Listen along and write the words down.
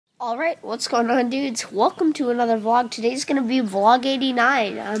Alright, what's going on, dudes? Welcome to another vlog. Today's gonna be vlog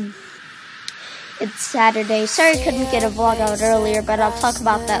 89. It's Saturday. Sorry I couldn't get a vlog out earlier, but I'll talk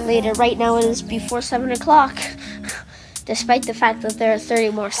about that later. Right now it is before 7 o'clock. Despite the fact that there are 30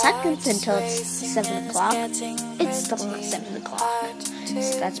 more seconds until it's 7 o'clock, it's still not 7 o'clock.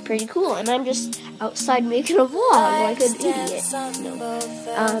 So that's pretty cool. And I'm just outside making a vlog like an idiot. No.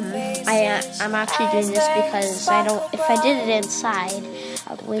 I'm actually doing this because if I did it inside,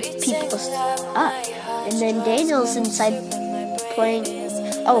 I would wake people up. And then Daniel's inside playing.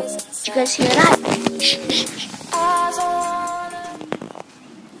 Oh, did you guys hear that?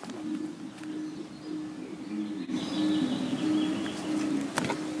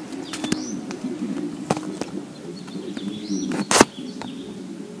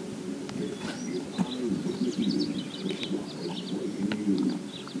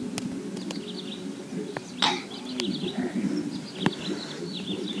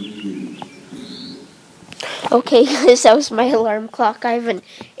 Okay, guys, that was my alarm clock. I have an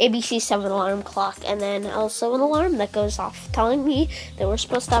ABC 7 alarm clock, and then also an alarm that goes off telling me that we're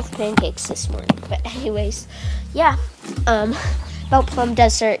supposed to have pancakes this morning. But anyways, yeah, about Plum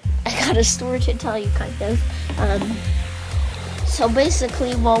Desert, I got a story to tell you, kind of. So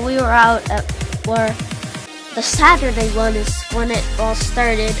basically, while we were out at where the Saturday one is when it all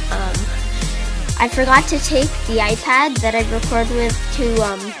started, I forgot to take the iPad that I recorded with to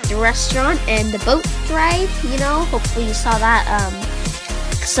the restaurant and the boat ride, you know, hopefully you saw that.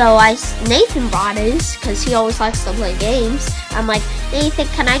 So Nathan brought his, because he always likes to play games. I'm like, Nathan,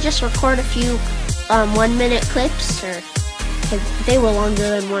 can I just record a few 1 minute clips? Or they were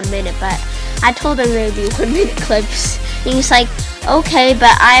longer than 1 minute, but I told him they would be 1 minute clips. And he's like, okay,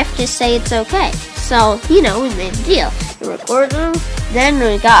 but I have to say it's okay. So, you know, we made a deal. We recorded them. Then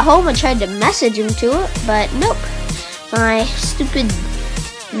when we got home, I tried to message him to it, but nope. My stupid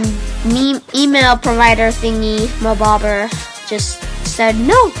email provider thingy, my bobber, just said,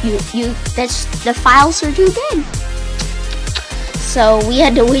 no, the files are too big. So we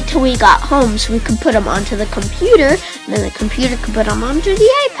had to wait till we got home so we could put them onto the computer, and then the computer could put them onto the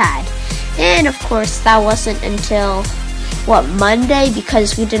iPad. And of course, that wasn't until Monday,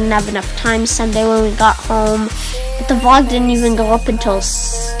 because we didn't have enough time Sunday when we got home. But the vlog didn't even go up until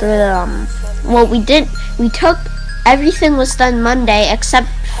everything was done Monday except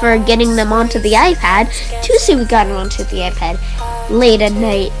for getting them onto the iPad. Tuesday we got them onto the iPad late at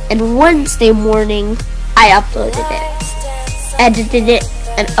night, and Wednesday morning I uploaded it, edited it,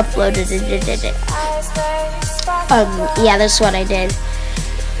 and uploaded it. Yeah, that's what I did.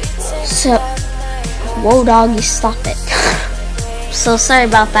 So, whoa, doggy, stop it. So sorry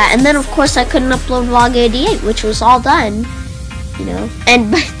about that. And then of course I couldn't upload vlog 88, which was all done, you know.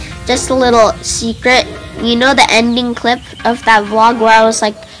 And just a little secret, you know the ending clip of that vlog where I was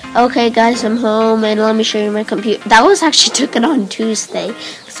like, okay guys, I'm home and let me show you my computer. That was actually taken on Tuesday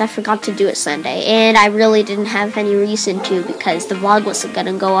because I forgot to do it Sunday, and I really didn't have any reason to, because the vlog wasn't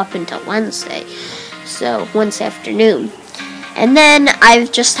gonna go up until Wednesday. So Wednesday afternoon. And then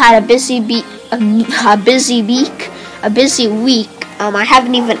I've just had a busy week. I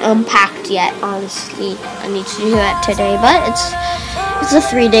haven't even unpacked yet, honestly. I need to do that today, but it's a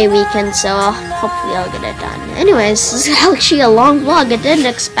 3-day weekend, so hopefully I'll get it done. Anyways, this is actually a long vlog. I didn't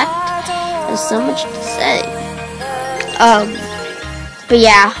expect. There's so much to say. But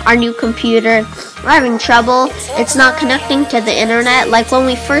yeah, our new computer, we're having trouble. It's not connecting to the internet. Like when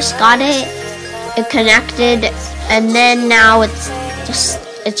we first got it, it connected, and then now it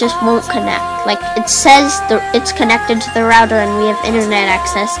just won't connect. Like it says it's connected to the router and we have internet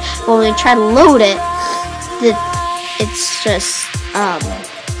access, but when we try to load it, it's just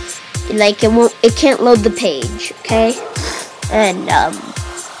like it can't load the page, okay? And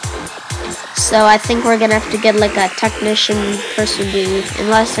so I think we're gonna have to get like a technician person to,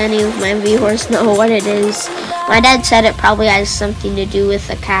 unless any of my viewers know what it is. My dad said it probably has something to do with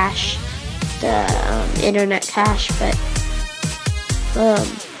the cache, the internet cache, but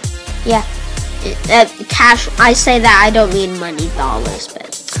yeah, cash. I say that, I don't mean money, dollars,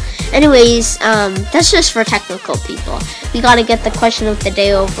 but anyways, that's just for technical people. We gotta get the question of the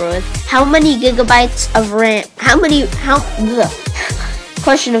day over with. How many gigabytes of RAM?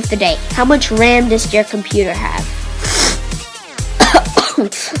 Question of the day: how much RAM does your computer have?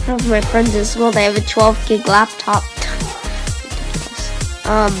 One of my friends as well, they have a 12 gig laptop.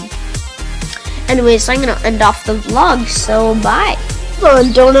 Anyways, I'm gonna end off the vlog, so bye. Oh,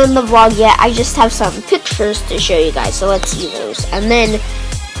 don't end the vlog yet. I just have some pictures to show you guys, so let's see those. And then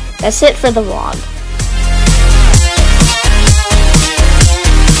that's it for the vlog.